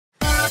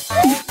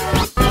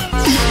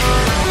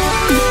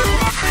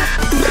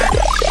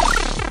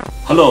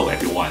Hello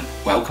everyone,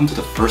 welcome to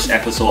the first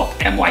episode of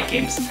MY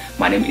Games.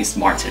 My name is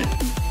Martin.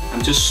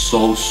 I'm just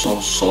so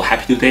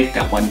happy today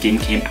that one game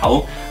came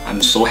out.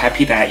 I'm so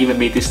happy that I even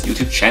made this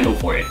YouTube channel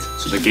for it.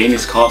 So the game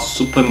is called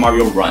Super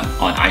Mario Run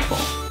on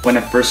iPhone. When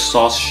I first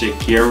saw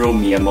Shigeru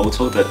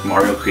Miyamoto, the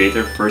Mario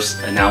creator, first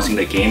announcing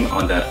the game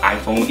on the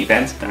iPhone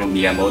event,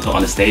 Miyamoto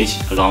on the stage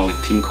along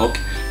with Tim Cook,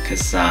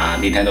 because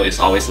Nintendo is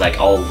always like,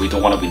 oh, we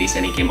don't want to release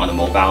any game on the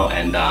mobile,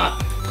 and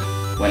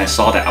when I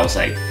saw that I was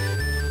like,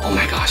 oh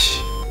my gosh,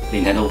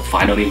 Nintendo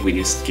finally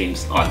released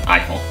games on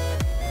iPhone.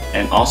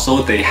 And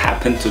also they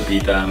happen to be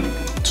the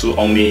two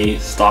only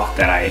stock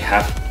that I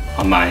have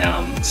on my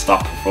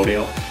stock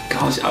portfolio.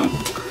 Gosh,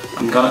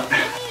 I'm gonna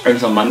earn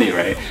some money,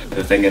 right? But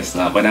the thing is,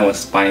 when I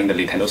was buying the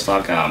Nintendo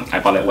stock,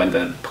 I bought it when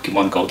the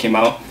Pokemon Go came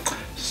out.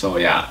 So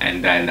yeah,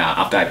 and then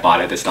after I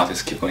bought it, the stock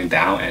just keep going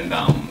down, and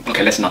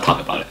okay, let's not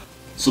talk about it.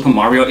 Super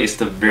Mario is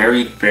the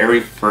very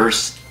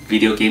first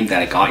video game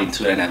that I got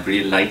into and I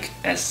really liked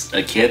as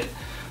a kid.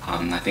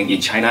 I think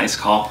in China it's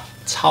called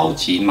超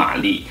级玛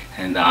丽,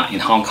 and in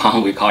Hong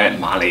Kong we call it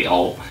马里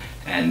欧.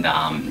 And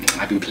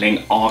I've been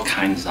playing all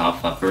kinds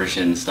of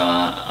versions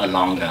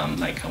along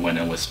like when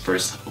it was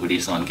first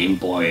released on Game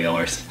Boy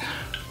or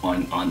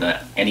on the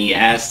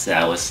NES.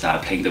 I was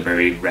playing the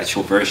very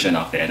retro version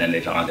of it, and then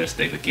later on there's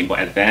the Game Boy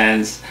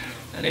Advance,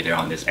 and later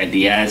on there's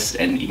NDS,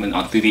 and even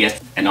on 3DS.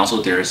 And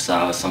also there's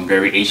some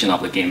variation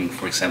of the game.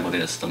 For example,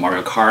 there's the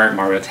Mario Kart,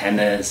 Mario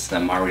Tennis, the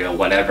Mario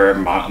whatever,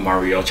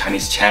 Mario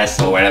Chinese chess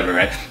or whatever,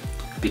 right?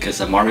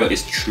 Because Mario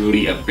is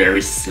truly a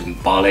very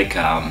symbolic,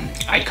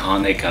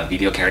 iconic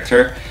video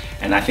character,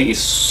 and I think it's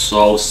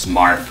so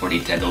smart for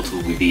Nintendo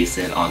to release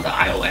it on the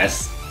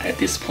iOS at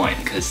this point,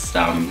 because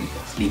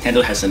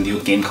Nintendo has a new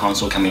game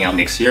console coming out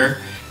next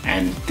year,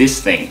 and this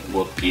thing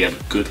will be a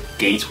good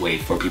gateway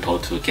for people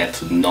to get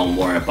to know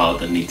more about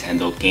the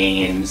Nintendo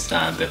games,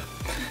 the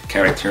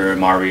character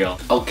Mario.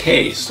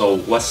 Okay, so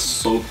what's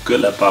so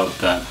good about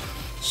the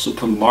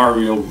Super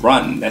Mario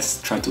Run?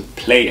 Let's try to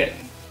play it.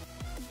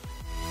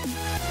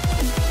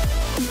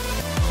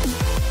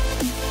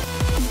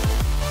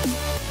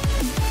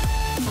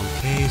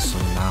 So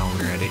now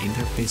we're at the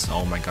interface.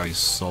 Oh my god, it's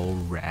so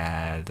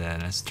rad.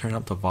 Let's turn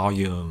up the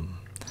volume.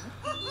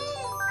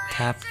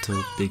 Tap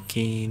to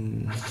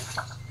begin.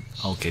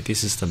 Okay,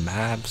 this is the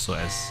map. So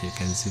as you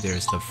can see,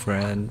 there's the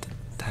friend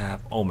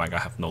tab. Oh my god,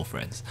 I have no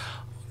friends.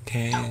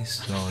 Okay,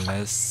 so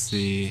let's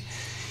see.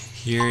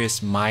 Here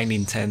is My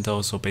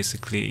Nintendo. So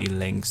basically it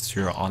links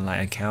to your online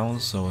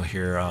account. So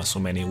here are so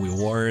many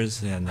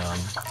rewards, and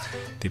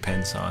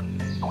depends on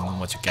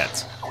what you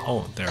get.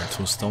 Oh, there are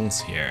 2 stones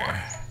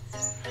here.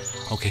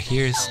 Okay,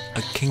 here's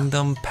a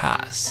Kingdom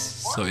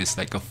Pass. So it's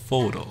like a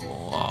photo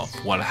of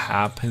what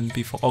happened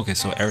before. Okay,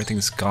 so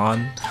everything's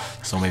gone.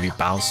 So maybe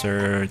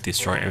Bowser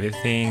destroyed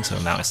everything. So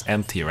now it's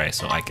empty, right?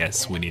 So I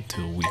guess we need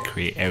to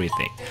recreate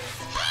everything.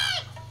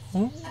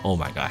 Oh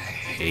my god, I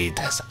hate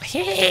this.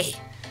 Hey!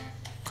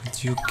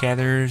 Could you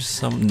gather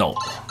some? No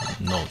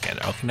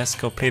gather. Okay, let's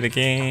go play the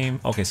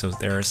game. Okay, so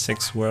there are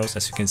 6 worlds.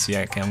 As you can see,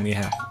 I can only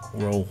have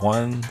world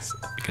 1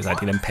 because I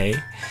didn't pay.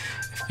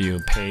 If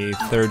you pay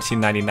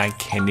 $13.99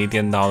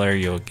 Canadian dollar,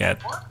 you'll get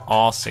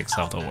all 6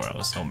 of the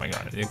worlds. Oh my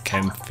god, you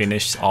can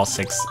finish all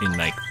 6 in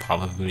like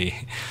probably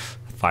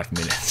 5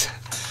 minutes.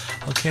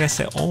 Okay, let's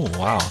say, oh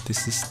wow,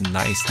 this is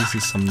nice. This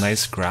is some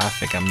nice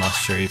graphic. I'm not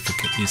sure if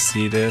you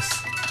see this.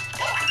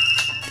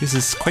 This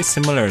is quite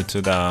similar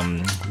to the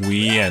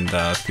Wii and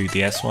the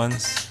 3DS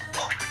ones,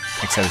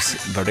 except it's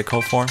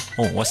vertical form.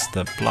 Oh, what's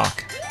the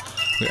block?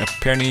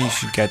 Apparently you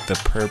should get the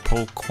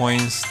purple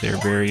coins. They're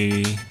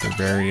very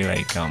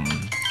like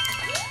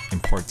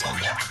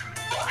important.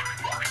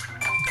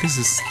 This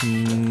is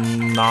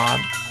not.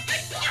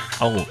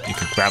 Oh, you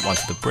can grab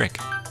onto the brick.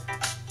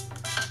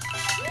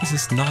 This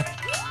is not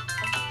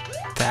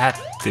that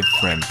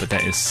different, but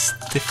that is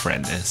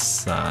different.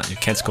 It's you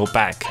can't go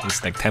back.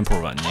 It's like temple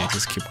run. You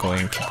just keep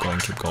going, kind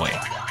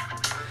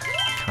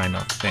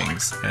of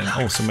things. And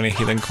oh, so many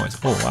hidden coins.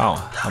 Oh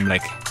wow, I'm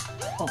like.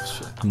 Oh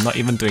shit. I'm not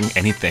even doing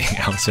anything.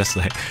 I was just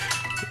like,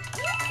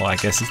 oh, I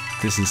guess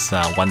this is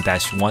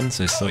 1-1,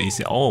 so it's so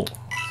easy. Oh,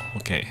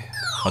 okay.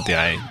 How did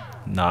I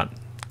not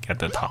get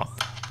the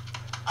top?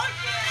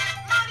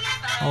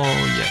 Oh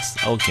yes.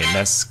 Okay,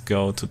 let's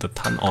go to the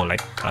tunnel. Oh,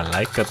 like I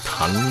like the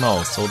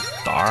tunnel. So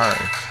dark.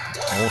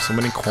 Oh, so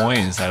many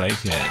coins. I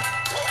like it.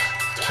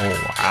 Oh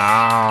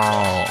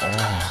wow.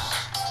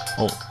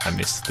 Oh, I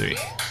missed 3.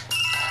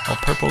 Oh,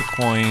 purple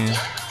coin.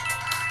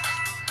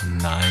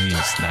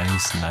 Nice.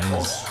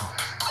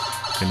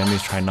 Okay, let me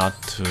try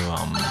not to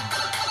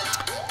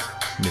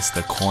miss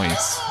the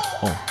coins.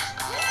 Oh.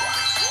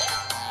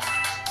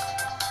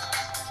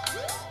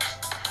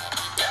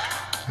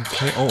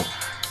 Okay, oh.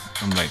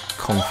 I'm like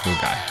Kung Fu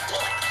guy.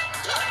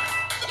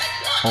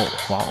 Oh,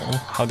 wow.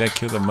 How did I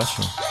kill the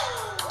mushroom?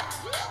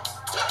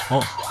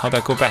 Oh, how did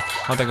I go back?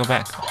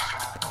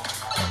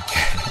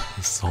 Okay,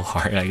 it's so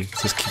hard. I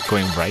just keep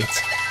going right.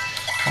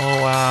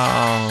 Oh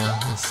wow,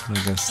 it's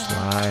like a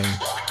slide.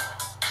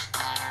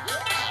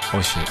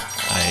 Oh shit,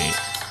 I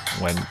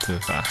went too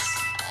fast.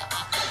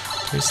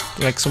 There's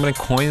like so many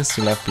coins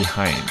left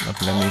behind.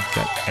 Okay, let me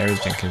get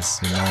everything because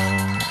you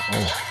know.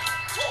 Oh,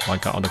 I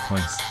got all the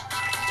coins.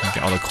 I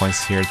get all the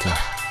coins here too.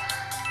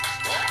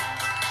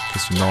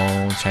 Because you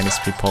know Chinese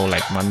people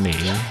like money.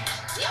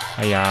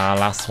 Oh yeah,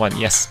 last one.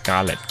 Yes,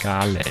 garlic.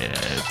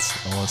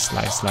 Oh,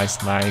 slice.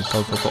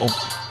 Go.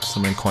 Oh, so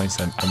many coins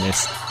and I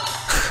missed.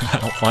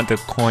 I want the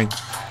coin.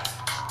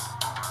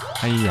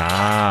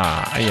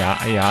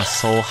 Ayah,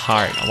 so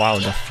hard. Wow,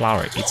 the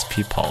flower eats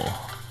people.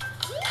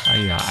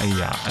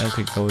 Ayah.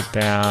 Okay, go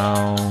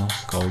down.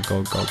 Go.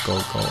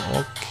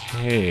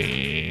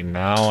 Okay,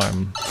 now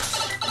I'm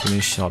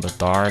finish all the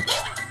dark.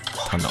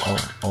 Turn the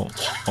oh,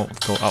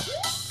 go up.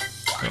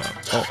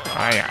 Oh,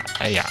 ayah.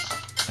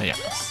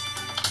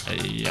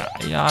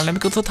 Let me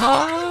go to the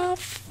top.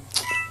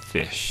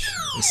 Fish.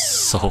 It's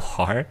so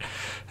hard.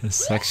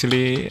 It's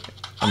actually,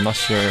 I'm not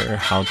sure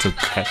how to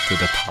get to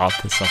the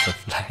top of the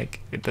flag.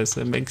 It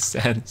doesn't make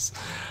sense.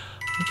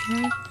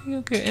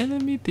 Okay,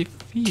 enemy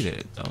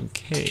defeated.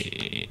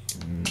 Okay,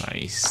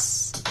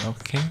 nice.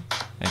 Okay,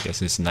 I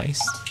guess it's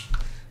nice.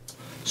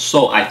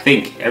 So I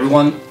think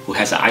everyone who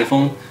has an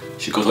iPhone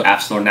should go to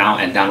App Store now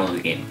and download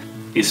the game.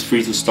 It's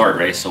free to start,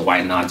 right? So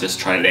why not just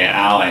try it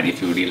out, and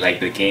if you really like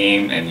the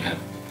game and you have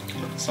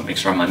some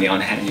extra money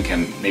on hand, you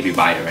can maybe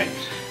buy it, right?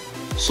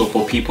 So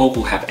for people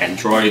who have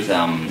Android,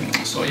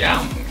 so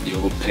yeah, you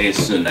will play it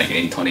soon, like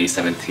in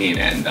 2017,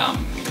 and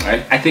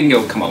I think it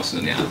will come out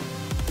soon, yeah.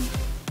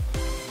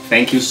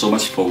 Thank you so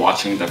much for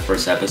watching the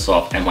first episode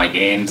of MY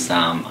Games.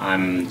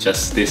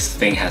 This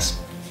thing has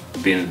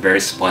been very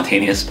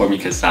spontaneous for me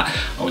because I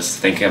was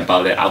thinking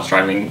about it. I was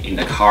driving in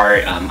the car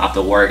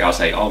after work. I was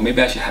like, oh,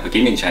 maybe I should have a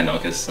gaming channel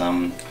because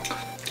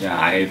yeah,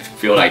 I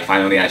feel like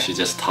finally I should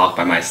just talk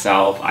by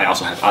myself. I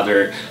also have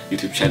other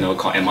YouTube channel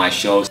called MY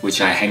Shows, which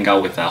I hang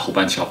out with a whole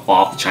bunch of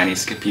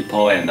Chinese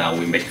people and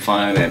we make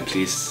fun, and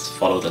please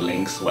follow the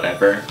links,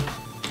 whatever.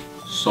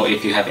 So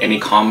if you have any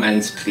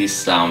comments,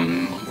 please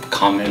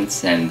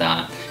comments, and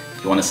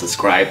if you want to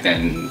subscribe,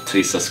 then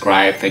please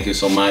subscribe. Thank you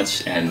so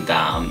much, and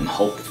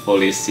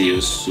hopefully see you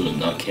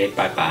soon. Okay,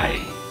 bye bye.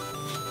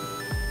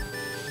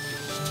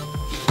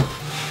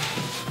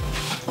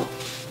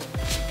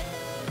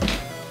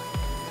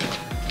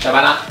 Bye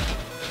bye啦。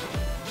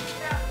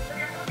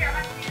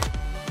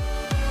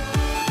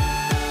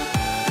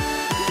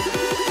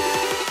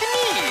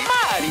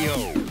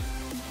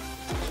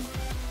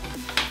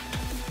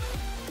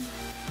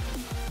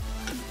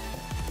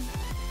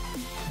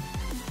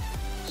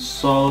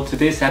So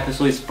today's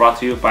episode is brought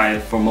to you by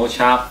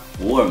Wechat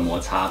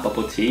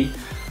bubble tea.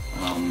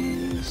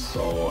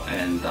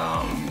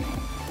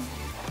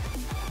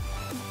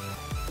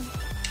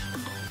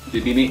 They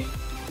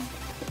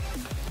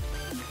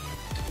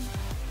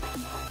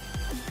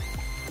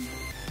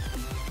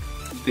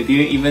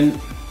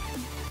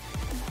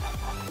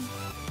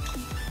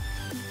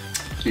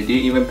didn't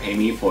even pay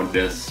me for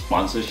this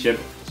sponsorship,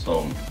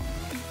 so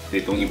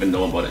they don't even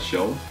know about the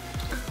show.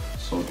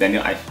 So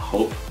Daniel, I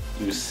hope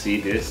you see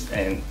this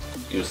and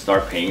you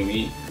start paying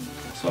me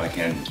so I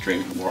can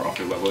drink more of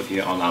the bubble tea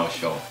on our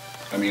show.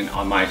 I mean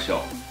on my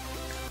show.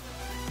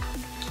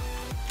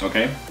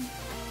 Okay?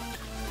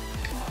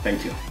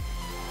 Thank you.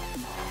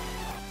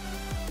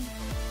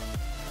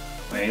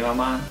 喂，妈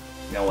妈，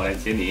要我来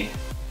接你？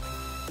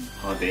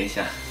好，等一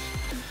下。